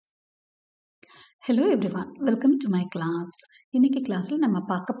Hello everyone, welcome to my class. இன்னைக்கு கிளாஸ்ல நம்ம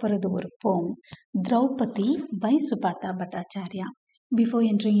பார்க்க போறது ஒரு poem Draupadi by Subhata Bhattacharya. Before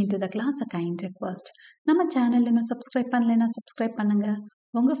entering into the class, a kind request. நம்ம சேனல் இன்னும் சப்ஸ்கிரைப் பண்ணலைன்னா சப்ஸ்கிரைப் பண்ணுங்க,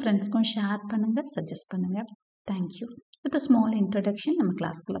 உங்க ஃப்ரெண்ட்ஸ்க்கும் ஷேர் பண்ணுங்க, சஜஸ்ட் பண்ணுங்க. Thank you. With a small introduction, நம்ம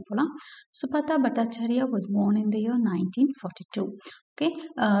கிளாஸ்க்குள்ள போகலாம். Subhata Bhattacharya was born in the year 1942. Okay,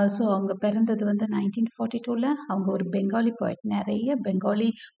 so அவங்க பிறந்தது வந்து 1942ல். அவங்க ஒரு பெங்காலி போய்ட், நிறைய பெங்காலி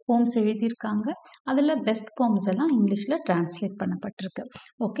போம்ஸ் எழுதியிருக்காங்க. அதில் பெஸ்ட் போம்ஸ் எல்லாம் இங்கிலீஷில் டிரான்ஸ்லேட் பண்ணப்பட்டிருக்கு.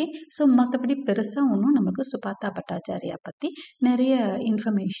 ஓகே, ஸோ மற்றபடி பெருசாக ஒன்றும் நமக்கு சுபாதா பட்டாச்சாரியா பற்றி நிறைய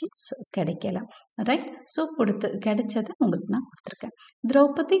இன்ஃபர்மேஷன்ஸ் கிடைக்கல. ரைட், ஸோ கிடைச்சதை உங்களுக்கு நான் கொடுத்துருக்கேன்.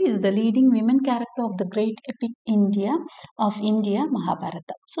 Draupadi is the leading women character of the great Epic India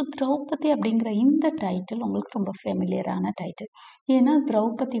Mahabharata. So Draupadi அப்படிங்கிற இந்த டைட்டில் உங்களுக்கு ரொம்ப ஃபெமிலியரான டைட்டில். ஏன்னா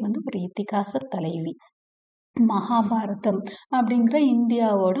திரௌபதி வந்து ஒரு இதிகாச தலைவி. மகாபாரதம் அப்படிங்கிற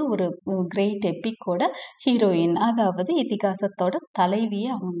இந்தியாவோட ஒரு கிரேட் எபிக்கோட ஹீரோயின், அதாவது இதிகாசத்தோட தலைவியே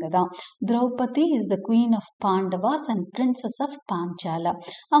அவங்க தான். Draupadi is the queen of Pandavas and princess of Panchala.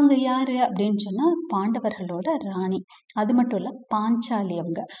 அவங்க யாரு அப்படின்னு சொன்னா பாண்டவர்களோட ராணி. அது மட்டும் இல்ல, பாஞ்சாலி.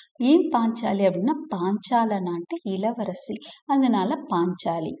 அவங்க ஏன் பாஞ்சாலி அப்படின்னா பாஞ்சால நாட்டு இளவரசி, அதனால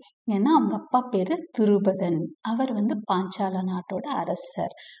பாஞ்சாலி. ஏன்னா அவங்க அப்பா பேரு துருபதன், அவர் வந்து பாஞ்சால நாட்டோட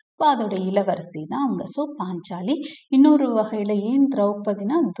அரசர், அதோட இளவரசி தான் அவங்க. ஸோ பாஞ்சாலி. இன்னொரு வகையில ஏன்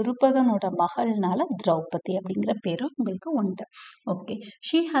திரௌபதினா துருபதனோட மகள்னால திரௌபதி அப்படிங்கிற பேரும் உங்களுக்கு உண்டு. Okay,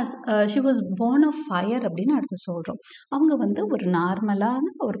 she was born of fire அப்படின்னு அடுத்து சொல்றோம். அவங்க வந்து ஒரு நார்மலான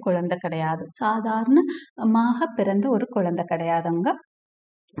ஒரு குழந்தை கிடையாது, சாதாரணமாக பிறந்த ஒரு குழந்தை கிடையாது, அவங்க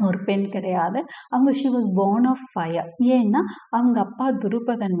ஒரு பெண் கிடையாது. அவங்க she was born of fire. ஏன்னா அவங்க அப்பா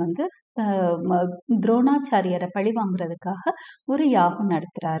துருபதன் வந்து துரோணாச்சாரியரை பழி வாங்குறதுக்காக ஒரு யாகம்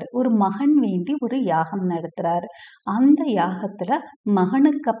நடத்துறாரு. ஒரு மகன் வேண்டி ஒரு யாகம் நடத்துறாரு. அந்த யாகத்துல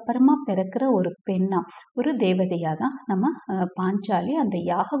மகனுக்கு அப்புறமா பிறக்கிற ஒரு பெண்ணா, ஒரு தேவதையா தான் நம்ம பாஞ்சாலி அந்த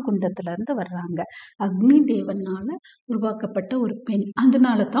யாக குண்டத்துல இருந்து வர்றாங்க. அக்னி தேவனால உருவாக்கப்பட்ட ஒரு பெண்.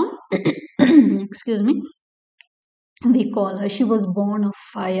 அதனால தான் excuse me, we call her, she was born of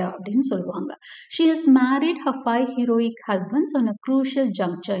fire அப்படின்னு சொல்லுவாங்க. She has married her 5 heroic husbands on a crucial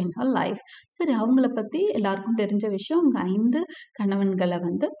juncture in her life. சரி, அவங்கள பத்தி எல்லாருக்கும் தெரிஞ்ச விஷயம். அவங்க 5 கணவன்களை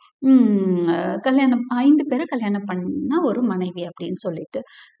வந்து 5 பேரை கல்யாணம் பண்ண ஒரு மனைவி அப்படின்னு சொல்லிட்டு,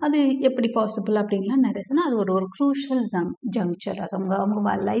 அது எப்படி பாசிபிள் அப்படின்லாம் நிறைய சொன்னா, அது ஒரு குரூஷியல் ஜங்க்சர். அது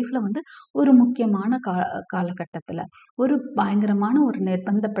அவங்க லைஃப்ல வந்து ஒரு முக்கியமான காலகட்டத்துல ஒரு பயங்கரமான ஒரு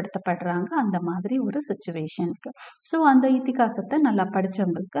நிர்பந்தப்படுத்தப்படுறாங்க, அந்த மாதிரி ஒரு சுச்சுவேஷனுக்கு. ஸோ அந்த இதிகாசத்தை நல்லா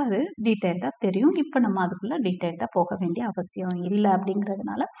படித்தவங்களுக்கு அது டீட்டெயில்டாக தெரியும். இப்போ நம்ம அதுக்குள்ளே டீட்டெயில்டாக போக வேண்டிய அவசியம் இல்லை.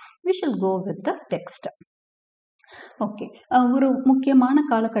 அப்படிங்கிறதுனால we shall go with the text. Okay, ஒரு முக்கியமான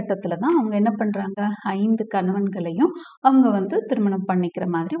காலகட்டத்தில் தான் அவங்க என்ன பண்ணுறாங்க, 5 கணவன்களையும் அவங்க வந்து திருமணம் பண்ணிக்கிற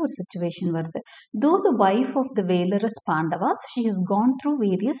மாதிரி ஒரு சுச்சுவேஷன் வருது. Though the wife of the Valorous Pandavas, she has gone through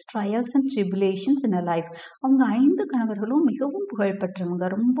various trials and tribulations in her life. அவங்க 5 கணவர்களும் மிகவும் புகழ்பெற்றவங்க,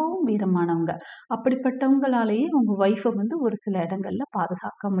 ரொம்பவும் வீரமானவங்க. அப்படிப்பட்டவங்களாலேயே அவங்க ஒய்ஃபை வந்து ஒரு சில இடங்கள்ல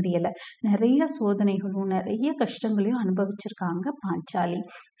பாதுகாக்க முடியலை. நிறைய சோதனைகளும் நிறைய கஷ்டங்களையும் அனுபவிச்சிருக்காங்க பாஞ்சாலி.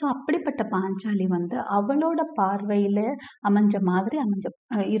 ஸோ அப்படிப்பட்ட பாஞ்சாலி வந்து அவளோட பார்வையில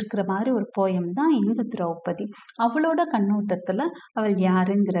இருக்கிற மாதிரி ஒரு போயம் தான் இந்த திரௌபதி. அவளோட கண்ணோட்டத்துல அவள்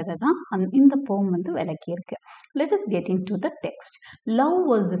யாருங்கிறத தான் இந்த போயம் வந்து விளக்கி இருக்கு. Let us get into the text. Love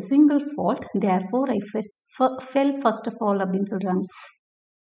was the single fault, therefore I fell first of all அப்படின்னு சொல்றாங்க.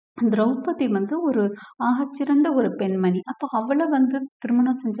 திரௌபதி வந்து ஒரு ஆகச்சிறந்த ஒரு பெண்மணி. அப்போ அவளை வந்து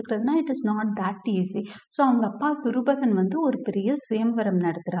திருமணம் செஞ்சுக்கிறதுனா it is not that easy. So அவங்க அப்பா துருபதன் வந்து ஒரு பெரிய சுயம்வரம்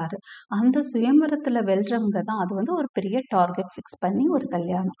நடத்துறாரு. அந்த சுயம்வரத்துல வெல்றவங்க தான், அது வந்து ஒரு பெரிய டார்கெட் ஃபிக்ஸ் பண்ணி ஒரு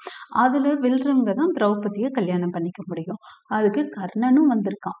கல்யாணம், அதுல வெல்றவங்க தான் திரௌபதியை கல்யாணம் பண்ணிக்க முடியும். அதுக்கு கர்ணனும்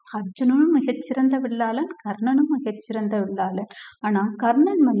வந்திருக்கான். அர்ஜுனனும் மிகச்சிறந்த வில்லாளன், கர்ணனும் மிகச்சிறந்த வில்லாளன். ஆனா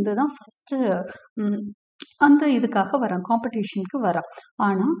கர்ணன் வந்து தான் ஃபர்ஸ்ட் அந்த இதுக்காக வரான், காம்படிஷனுக்கு வரான்.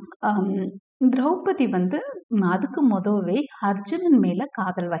 ஆனா திரௌபதி வந்து அதுக்கு முதவே அர்ஜுனன் மேல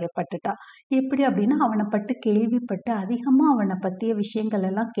காதல் வயப்பட்டுட்டா. எப்படி அப்படின்னா, அவனை பட்டு கேள்விப்பட்டு, அதிகமா அவனை பத்திய விஷயங்கள்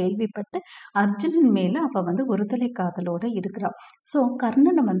எல்லாம் கேள்விப்பட்டு அர்ஜுனன் மேல அவ வந்து ஒருதலை காதலோட இருக்கிறாள். ஸோ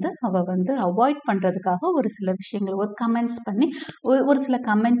கர்ணனை வந்து அவ வந்து அவாய்ட் பண்றதுக்காக ஒரு சில விஷயங்கள், ஒரு கமெண்ட்ஸ் பண்ணி, ஒரு சில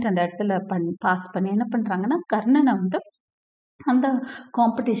கமெண்ட் அந்த இடத்துல பாஸ் பண்ணி என்ன பண்றாங்கன்னா, கர்ணனை வந்து அந்த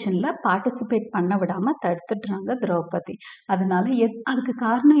காம்படிஷன்ல பார்ட்டிசிபேட் பண்ண விடாம தடுத்துடுறாங்க திரௌபதி. அதனால அதுக்கு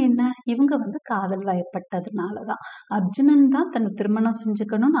காரணம் என்ன? இவங்க வந்து காதல் வயப்பட்டதுனால தான். அர்ஜுனன் தான் தன்னை திருமணம்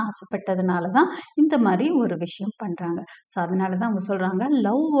செஞ்சுக்கணும்னு ஆசைப்பட்டதுனால தான் இந்த மாதிரி ஒரு விஷயம் பண்றாங்க. ஸோ அதனால தான் அவங்க சொல்றாங்க,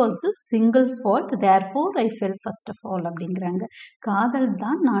 love was the single fault therefore I fell first of all அப்படிங்கிறாங்க. காதல்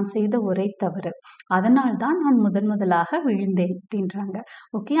தான் நான் செய்த ஒரே தவறு, அதனால் தான் நான் முதலாக விழுந்தேன் அப்படின்றாங்க.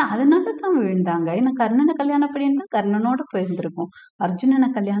 ஓகே, அதனால தான் விழுந்தாங்க. ஏன்னா கர்ணனை கல்யாணம் பண்ணியிருந்தா கர்ணனோட போயிருந்திருக்கும். அர்ஜுனனை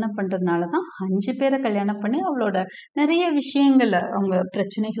கல்யாணம் பண்றதுனாலதான் 5 பேரை கல்யாணம் பண்ணி அவளோட நிறைய விஷயங்கள்ல அவங்க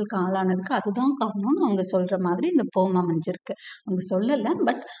பிரச்சனைகளுக்கு ஆளானதுக்கு அதுதான் காரணம்னு அவங்க சொல்ற மாதிரி இந்த போம் அமைஞ்சிருக்கு. அவங்க சொல்லல,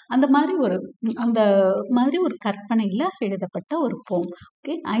 பட் அந்த மாதிரி ஒரு கற்பனையில எழுதப்பட்ட ஒரு போம்.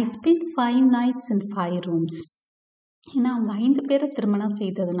 Okay, I spend 5 nights in 5 rooms. ஏன்னா அவங்க 5 பேரை திருமணம்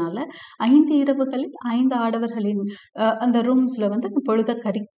செய்ததுனால 5 இரவுகளில் 5 ஆடவர்களின் அந்த ரூம்ஸ்ல வந்து பொழுத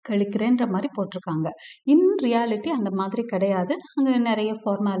கழிக்கிறேன்ற மாதிரி போட்டிருக்காங்க. இன் ரியாலிட்டி அந்த மாதிரி கிடையாது. அங்கே நிறைய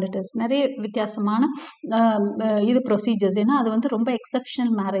ஃபார்மாலிட்டிஸ், நிறைய வித்தியாசமான இது ப்ரொசீஜர்ஸ். ஏன்னா அது வந்து ரொம்ப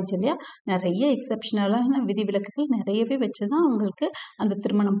எக்ஸப்ஷனல் மேரேஜ் இல்லையா, நிறைய எக்ஸப்ஷனலான விதிவிலக்குகள் நிறையவே வச்சுதான் அவங்களுக்கு அந்த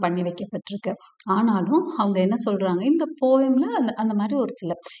திருமணம் பண்ணி வைக்கப்பட்டிருக்கு. ஆனாலும் அவங்க என்ன சொல்றாங்க, இந்த போயம்ல அந்த மாதிரி ஒரு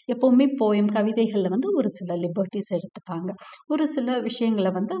சில, எப்பவுமே போயம் கவிதைகள்ல வந்து ஒரு சில லிபர்ட்டிஸ் எடுத்துப்பாங்க, ஒரு சில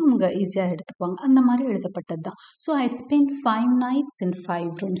விஷயங்களை வந்து அவங்க ஈஸியா எடுத்துப்பாங்க. அந்த மாதிரி எழுதப்பட்டது தான். So I spend 5 nights in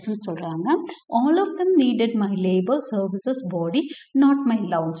 5 rooms சொல்றாங்க. All of them needed my labour services body not my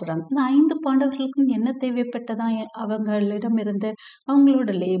love சொல்றாங்க. இந்த 5 பாண்டவர்களுக்கும் என்ன தேவைப்பட்டதா? அவங்களிடமிருந்து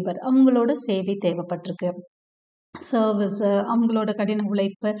அவங்களோட லேபர், அவங்களோட சேவை தேவைப்பட்டிருக்கு. சர்வீஸ், அவங்களோட கடின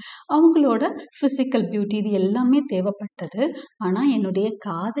உழைப்பு, அவங்களோட ஃபிசிக்கல் பியூட்டி, இது எல்லாமே தேவைப்பட்டது. ஆனால் என்னுடைய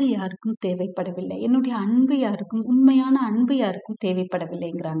காதல் யாருக்கும் தேவைப்படவில்லை, என்னுடைய அன்பு யாருக்கும், உண்மையான அன்பு யாருக்கும்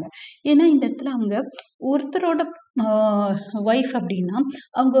தேவைப்படவில்லைங்கிறாங்க. ஏன்னா இந்த இடத்துல அவங்க ஒருத்தரோட ஒய்ஃப் அப்படின்னா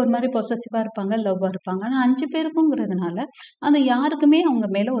அவங்க ஒரு மாதிரி பொசசிவாக இருப்பாங்க, லவ்வாக இருப்பாங்க. ஆனால் 5 பேருக்குங்கிறதுனால அந்த யாருக்குமே அவங்க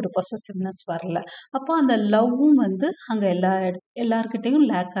மேலே ஒரு பொசசிவ்னஸ் வரல. அப்போ அந்த லவ்வும் வந்து அங்கே எல்லார்கிட்டையும்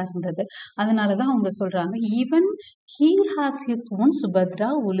லேக்காக இருந்தது. அதனால தான் அவங்க சொல்கிறாங்க, even he has his own Subhadra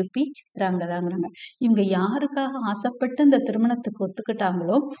உலுப்பி சித்ராங்கதாங்கிறாங்க. இவங்க யாருக்காக ஆசைப்பட்டு இந்த திருமணத்துக்கு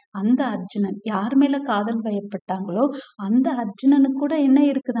ஒத்துக்கிட்டாங்களோ அந்த அர்ஜுனன், யார் மேலே காதல் வயப்பட்டாங்களோ அந்த அர்ஜுனனுக்கு கூட என்ன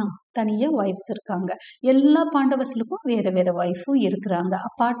இருக்குதான், தனியாக ஒய்ஃப்ஸ் இருக்காங்க. எல்லா பாண்டவர்களுக்கும் வேற வேற ஒய்ஃபும் இருக்கிறாங்க,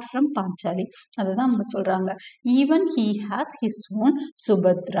 அப்பார்ட் ஃப்ரம் பாஞ்சாலி. அதுதான் அவங்க சொல்றாங்க, even he has his own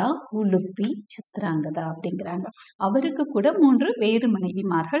Subhadra உலுப்பி Chitrangada அப்படிங்கிறாங்க. அவருக்கு கூட 3 வேறு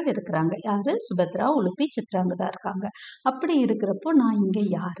மனைவிமார்கள் இருக்கிறாங்க. யாரு? சுபத்ரா, உலுப்பி, சித்ராங்கதா இருக்காங்க. அப்படி இருக்கிறப்போ நான் இங்க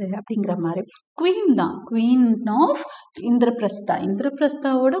யாரு அப்படிங்கிற மாதிரி. குவீன் தான், குவீன் ஆஃப் இந்திரபிரஸ்தா.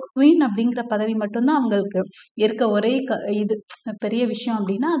 இந்திரபிரஸ்தாவோட குவீன் அப்படிங்கிற பதவி மட்டும்தான் அவங்களுக்கு இருக்க ஒரே இது பெரிய விஷயம்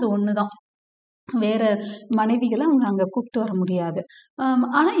அப்படின்னா அது ஒண்ணுதான். வேற மனைவிகளை அவங்க அங்க கூப்பிட்டு வர முடியாது.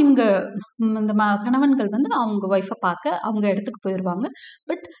 ஆனா இவங்க இந்த கணவன்கள் வந்து அவங்க ஒய்ஃபை பார்க்க அவங்க இடத்துக்கு போயிடுவாங்க.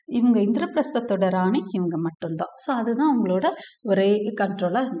 பட் இவங்க இந்திரபிரஸ்தத்தோட ராணி இவங்க மட்டும்தான். ஸோ அதுதான் அவங்களோட ஒரே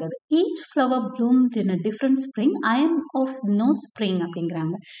கண்ட்ரோலா இருந்தது. Each flower bloomed in a different spring, I am of no spring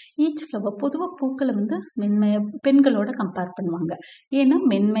அப்படிங்கிறாங்க. ஈச் ஃப்ளவர், பொதுவாக பூக்களை வந்து பெண்களோட கம்பேர் பண்ணுவாங்க. ஏன்னா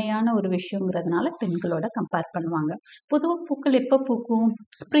மென்மையான ஒரு விஷயங்கிறதுனால பெண்களோட கம்பேர் பண்ணுவாங்க. பொதுவாக பூக்கள் எப்போ பூக்கும்?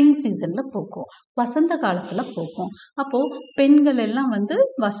 ஸ்ப்ரிங் சீசன்ல பூக்கும், வசந்த காலத்துல போகும். அப்போ பெண்கள் எல்லாம் வந்து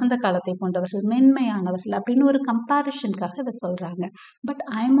வசந்த காலத்தை கொண்டவர்கள், மென்மையானவர்கள் அப்படின்னு ஒரு கம்பாரிஷனுக்காக இதை சொல்றாங்க. But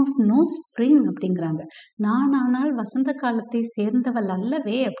I am of no spring அப்படிங்கிறாங்க. நான் ஆனால் வசந்த காலத்தை சேர்ந்தவள்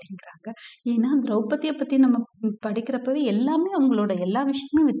அல்லவே அப்படிங்கிறாங்க. ஏன்னா திரௌபதியை பத்தி நம்ம படிக்கிறப்பவே எல்லாமே அவங்களோட எல்லா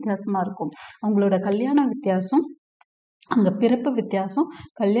விஷயமும் வித்தியாசமா இருக்கும். அவங்களோட கல்யாண வித்தியாசம், அங்க பிறப்பு வித்தியாசம்,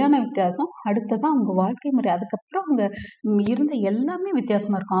 கல்யாண வித்தியாசம், அடுத்ததான் அவங்க வாழ்க்கை முறை, அதுக்கப்புறம் அவங்க இருந்த எல்லாமே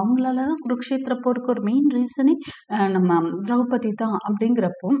வித்தியாசமா இருக்கும். அவங்களாலதான் குருக்ஷேத்திர போருக்கு ஒரு மெயின் ரீசனே நம்ம திரௌபதி தான்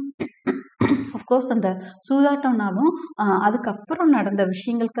அப்படிங்கிறப்போ, அஃப்கோர்ஸ் அந்த சூதாட்டம்னாலும் அதுக்கப்புறம் நடந்த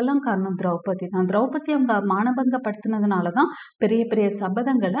விஷயங்களுக்கெல்லாம் காரணம் திரௌபதி தான். திரௌபதி அவங்க மானபங்கப்படுத்தினதுனாலதான் பெரிய பெரிய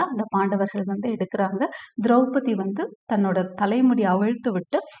சபதங்களை அந்த பாண்டவர்கள் வந்து எடுக்கிறாங்க. திரௌபதி வந்து தன்னோட தலைமுடி அவிழ்த்து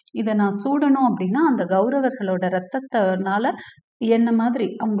விட்டு, இதை நான் சூடணும் அப்படின்னா அந்த கௌரவர்களோட ரத்தத்தினால என்ன மாதிரி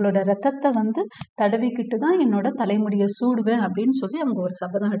அவங்களோட ரத்தத்தை வந்து தடவிக்கிட்டு தான் என்னோட தலைமுடியை சூடுவேன் அப்படின்னு சொல்லி அவங்க ஒரு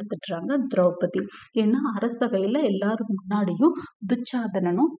சபதம் எடுத்துட்டுறாங்க திரௌபதி. ஏன்னா அரசவையில எல்லாரும் முன்னாடியும்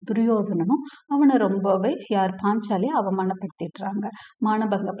துச்சாதனனும் துரியோதனனும் அவனை ரொம்பவே பாஞ்சாலியை அவமானப்படுத்திடுறாங்க,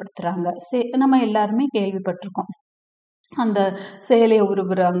 மானபங்கப்படுத்துறாங்க. நம்ம எல்லாருமே கேள்விப்பட்டிருக்கோம். அந்த சேலையை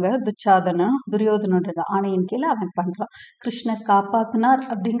உருவுறாங்க துச்சாதனன் துரியோதனோட ஆணையின் கீழே அவன் பண்றான். கிருஷ்ணர் காப்பாத்தினார்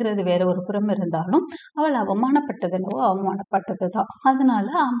அப்படிங்கிறது வேற ஒரு புறம் இருந்தாலும் அவள் அவமானப்பட்டது என்னவோ அவமானப்பட்டதுதான். அதனால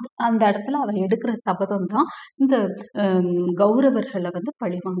அந்த இடத்துல அவள் எடுக்கிற சபதம் தான் இந்த கௌரவர்களை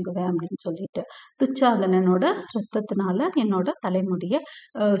பழி வாங்குவேன் அப்படின்னு சொல்லிட்டு, துச்சாதனனோட ரத்தத்தினால என்னோட தலைமுடிய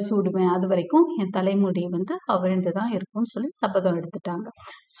சூடுவேன், அது வரைக்கும் என் தலைமுடி அவிழ்ந்துதான் இருக்கும்னு சொல்லி சபதம் எடுத்துட்டாங்க.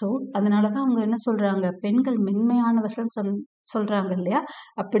 ஸோ அதனாலதான் அவங்க என்ன சொல்றாங்க, பெண்கள் மென்மையானவர்கள் சொல்றாங்க இல்லையா?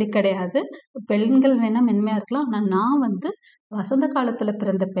 அப்படி கிடையாது. பெண்கள் வேணா மென்மையா இருக்கலாம், ஆனா நான் வசந்த காலத்துல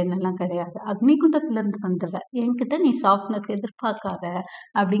பிறந்த பெண் எல்லாம் கிடையாது, அக்னிகுண்டத்துல இருந்து வந்தவ, என்கிட்ட நீ சாஃப்ட்னஸ் எதிர்பார்க்காத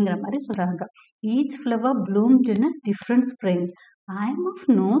அப்படிங்கிற மாதிரி சொல்றாங்க. Each flower bloomed in a different spring, I am of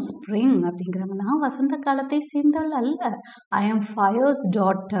no spring அப்படிங்கிறாங்க. நான் வசந்த காலத்தை சேர்ந்தவள் அல்ல, ஐ எம் ஃபயர்ஸ்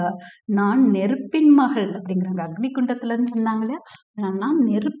டாட்டர், நான் நெருப்பின் மகள் அப்படிங்கிறாங்க. அக்னிகுண்டத்துல இருந்து சொன்னாங்க இல்லையா, நான்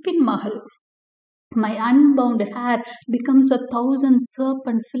நெருப்பின் மகள். My unbound hair becomes 1,000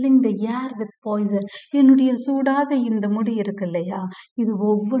 serpent filling the air with poison. என்னுடைய சூடாத இந்த முடி இருக்கு இல்லையா, இது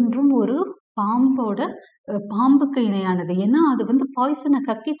ஒவ்வொன்றும் ஒரு பாம்புக்கு இணையானது. ஏன்னா அது பாய்சனை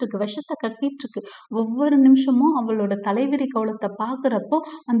கக்கிட்டு இருக்கு, விஷத்தை கக்கிட்டு இருக்கு. ஒவ்வொரு நிமிஷமும் அவளோட தலைவிரி கவலத்தை பாக்குறப்போ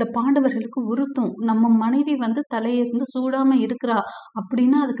அந்த பாண்டவர்களுக்கு உறுத்தும். நம்ம மனைவி தலையை சூடாம இருக்கிறா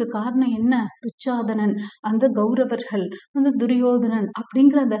அப்படின்னா அதுக்கு காரணம் என்ன? துச்சாதனன், அந்த கௌரவர்கள், அந்த துரியோதனன்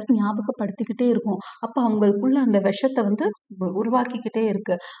அப்படிங்கிற அந்த ஞாபகப்படுத்திக்கிட்டே இருக்கும். அப்ப அவங்களுக்குள்ள அந்த விஷத்தை உருவாக்கிக்கிட்டே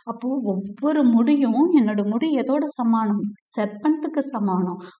இருக்கு. அப்போ ஒவ்வொரு முடியும், என்னோட முடி எதோட சமானம்? சர்பண்ட்டுக்கு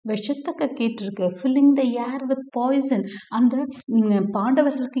சமானம். விஷத்தை கக்கிட்டு இருக்கு, filling the air with poison. அந்த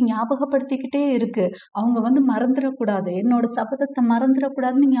பாண்டவர்களுக்கு ஞாபகப்படுத்திக்கிட்டே இருக்கு. அவங்க மறந்துடக்கூடாது, என்னோட சபதத்தை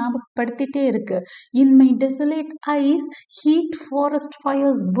மறந்துடக்கூடாதுன்னு ஞாபகப்படுத்திட்டே இருக்கு. In my desolate ice heat forest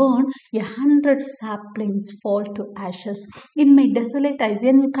fires burn, 100 saplings fall to ashes. In my desolate ice,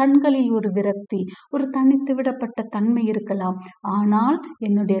 என் கண்களில் ஒரு விரக்தி, ஒரு தனித்து விடப்பட்ட தன்மை இருக்கலாம். ஆனால்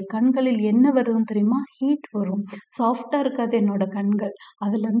என்னுடைய கண்களில் என்ன வரும் தெரியுமா? ஹீட் வரும். சாஃப்டா இருக்காது என்னோட கண்கள்,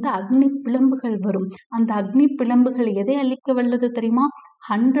 அதுல இருந்து அக்னி பிளம்புகள் வரும். அந்த அக்னி பிளம்புகள் எதை அழிக்க வல்லது தெரியுமா?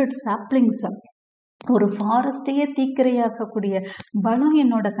 100 saplings, ஒரு ஃபாரஸ்டையே தீக்கிரையாக்கக்கூடிய பலம்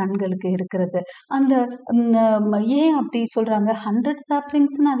என்னோட கண்களுக்கு இருக்கிறது. அந்த ஏன் அப்படி சொல்றாங்க? 100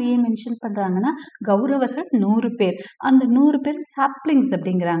 சாப்ளிங்ஸ்ன்னு அதை ஏன் மென்ஷன் பண்றாங்கன்னா, கௌரவர்கள் 100 பேர், அந்த 100 பேர் சாப்ளிங்ஸ்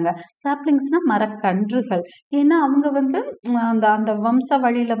அப்படிங்கிறாங்க. சாப்ளிங்ஸ்னா மரக்கன்றுகள். ஏன்னா அவங்க அந்த அந்த வம்ச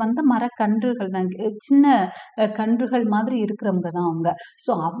வழியில மரக்கன்றுகள் தான், சின்ன கன்றுகள் மாதிரி இருக்கிறவங்க தான் அவங்க.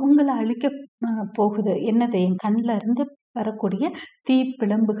 ஸோ அவங்கள அழிக்க போகுது என்னது? என் கண்ணில் இருந்து வரக்கூடிய தீ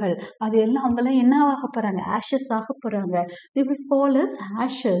பிளம்புகள். அது எல்லாம் அவங்கெல்லாம் என்ன ஆக போறாங்க? ஆஷஸ் ஆக போறாங்க. they will fall as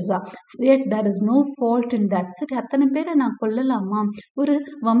ashes, yet there is no fault in that. சரி, அத்தனை பேரை நான் கொல்லலாமா? ஒரு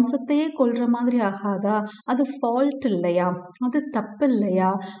வம்சத்தையே கொல்ற மாதிரி ஆகாதா? அது ஃபால்ட் இல்லையா? அது தப்பு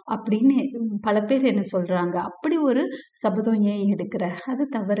இல்லையா அப்படின்னு பல பேர் என்ன சொல்றாங்க. அப்படி ஒரு சபதம் ஏன் எடுக்கிற? அது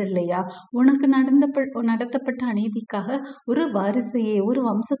தவறு இல்லையா? உனக்கு நடத்தப்பட்ட அநீதிக்காக ஒரு வாரிசையே, ஒரு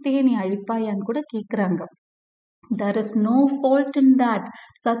வம்சத்தையே நீ அழிப்பாயான்னு கூட கேட்கிறாங்க. There is no fault in that,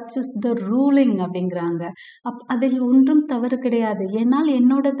 such is the ruling அப்படிங்கிறாங்க. அதில் ஒன்றும் தவறு கிடையாது. ஏன்னால்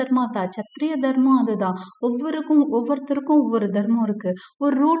என்னோட தர்மம் தான், சத்திரிய தர்மம் அதுதான். ஒவ்வொருத்தருக்கும் ஒவ்வொரு தர்மம் இருக்கு.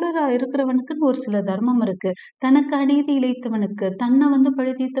 ஒரு ரூலரா இருக்கிறவனுக்கு ஒரு சில தர்மம் இருக்கு. தனக்கு அநீதி இழைத்தவனுக்கு, தன்னை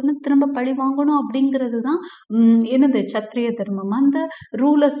பழி தீர்த்தவனுக்கு திரும்ப பழி வாங்கணும் அப்படிங்கிறது தான் என்னது? சத்திரிய தர்மம், அந்த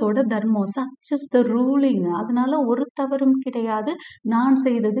ரூலர்ஸோட தர்மம். such is the ruling. அதனால ஒரு தவறும் கிடையாது, நான்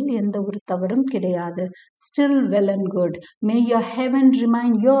செய்ததில் எந்த ஒரு தவறும் கிடையாது. Still well and good. May your heaven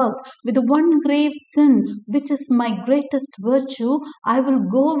remain yours. With one grave sin, which is my greatest virtue, I will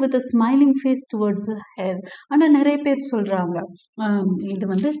go with a smiling face towards hell. ஆனா நிறைய பேர் சொல்றாங்க,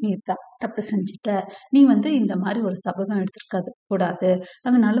 இது நீ தப்பு செஞ்சுட்ட, நீ இந்த மாதிரி ஒரு சபதம் எடுத்திருக்காது கூடாது,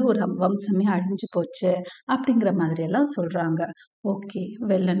 அதனால ஒரு வம்சமே அழிஞ்சு போச்சு அப்படிங்கிற மாதிரி எல்லாம் சொல்றாங்க. Okay,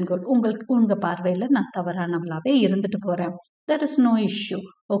 well and good. உங்க பார்வையில நான் தவறானவளாவே இருந்துட்டு போறேன். there is no issue.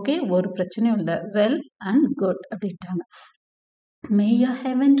 Okay, ஒரு பிரச்சனையும் இல்லை. வெல் அண்ட் குட் அப்படின்ட்டாங்க. May your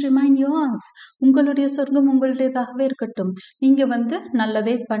heaven remain yours. உங்களுடைய சொர்க்கம் உங்களுடையதாகவே இருக்கட்டும். நீங்க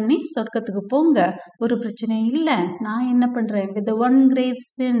நல்லதே பண்ணி சொர்க்கத்துக்கு போங்க, ஒரு பிரச்சனையும் இல்லை. நான் என்ன பண்றேன்? with the one grave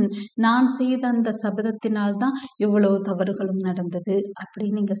sin, நான் செய்த அந்த சபதத்தினால் தான் இவ்வளவு தவறுகளும் நடந்தது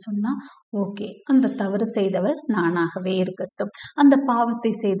அப்படின்னு நீங்க சொன்னா ஓகே, அந்த தவறு செய்தவள் நானாகவே இருக்கட்டும். அந்த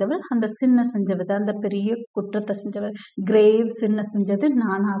பாவத்தை செய்தவள், அந்த சின்ன செஞ்சவது, அந்த பெரிய குற்றத்தை செஞ்சவள், கிரேவ் சின்ன செஞ்சது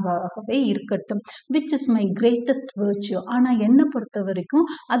நானாகவே இருக்கட்டும். Which is my greatest virtue. ஆனா என்ன பொறுத்த வரைக்கும்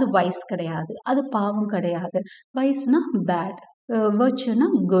அது வைஸ் கிடையாது, அது பாவம் கிடையாது. வைஸ்னா bad, வேர்ச்சுனா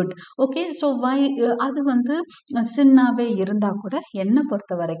good. Okay, so why அது வந்து சின்னாவே இருந்தால் கூட என்னை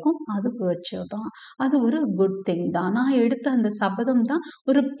பொறுத்த வரைக்கும் அது வேர்ச்சு தான், அது ஒரு குட் திங் தான். நான் எடுத்த அந்த சபதம் தான்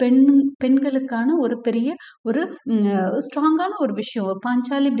ஒரு பெண்களுக்கான ஒரு பெரிய ஒரு ஸ்ட்ராங்கான ஒரு விஷயம்.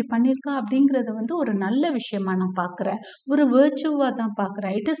 பாஞ்சாலி இப்படி பண்ணியிருக்கா அப்படிங்கிறத வந்து ஒரு நல்ல விஷயமா நான் பார்க்குறேன், ஒரு வேர்ச்சுவாக தான்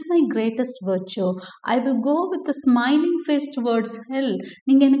பார்க்குறேன். It is my greatest வேர்ச்சு. I will go with smiling face towards ஹெல்.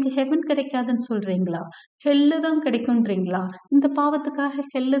 நீங்கள் எனக்கு ஹெவன் கிடைக்காதுன்னு சொல்கிறீங்களா? ஹெல்லு தான் கிடைக்குன்றீங்களா? இந்த பாவத்துக்காக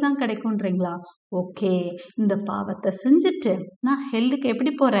ஹெல்லு தான் கிடைக்குன்றீங்களா? ஓகே, இந்த பாவத்தை செஞ்சுட்டு நான் ஹெல்லுக்கு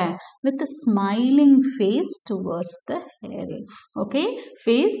எப்படி போகிறேன்? With smiling face towards the Hell. Okay,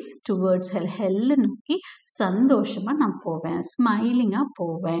 face towards ஹெல், ஹெல்லை நோக்கி சந்தோஷமாக நான் போவேன், ஸ்மைலிங்காக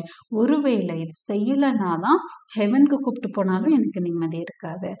போவேன். ஒருவேளை இது செய்யலைன்னா தான் ஹெவனுக்கு கூப்பிட்டு போனாலும் எனக்கு நிம்மதி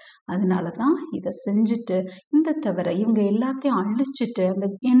இருக்காது. அதனால தான் இதை செஞ்சுட்டு, இந்த தவிர இவங்க எல்லாத்தையும் அழிச்சிட்டு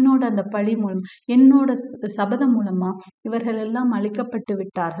என்னோட அந்த பழி மூலம், என்னோட சபதம் மூலமா இவர்கள் எல்லாம் அழிக்கப்பட்டு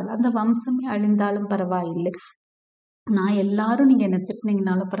விட்டார்கள். அந்த வம்சமே அழிந்தாலும் பரவாயில்லை, நான் எல்லாரும் நீங்க என்ன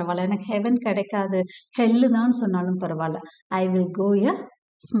திட்டினீங்கனாலும் பரவாயில்ல, எனக்கு ஹெவன் கிடைக்காது, ஹெல்லு தான் சொன்னாலும் பரவாயில்ல, I will go a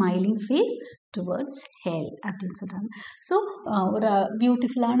smiling face towards ஹெல் அப்படின்னு சொல்றாங்க. ஸோ ஒரு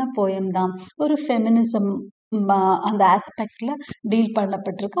பியூட்டிஃபுல்லான போயம் தான், ஒரு ஃபெமினிசம் அந்த ஆஸ்பெக்ட்ல டீல்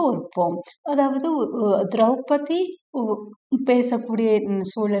பண்ணப்பட்டிருக்க ஒரு போம். அதாவது திரௌபதி பேசக்கூடிய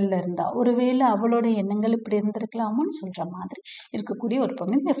சூழல்ல இருந்தா ஒருவேளை அவளோட எண்ணங்கள் இப்படி இருந்திருக்கலாமோன்னு சொல்ற மாதிரி இருக்கக்கூடிய ஒரு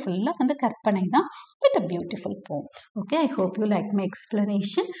போம். இது ஃபுல்லா வந்து கற்பனை தான், பட் அ பியூட்டிஃபுல் போம். Okay, I hope you like my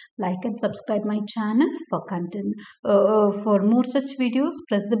explanation. Like and subscribe my channel for content, for more such videos.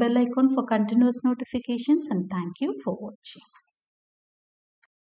 Press the bell icon for continuous notifications, and thank you for watching.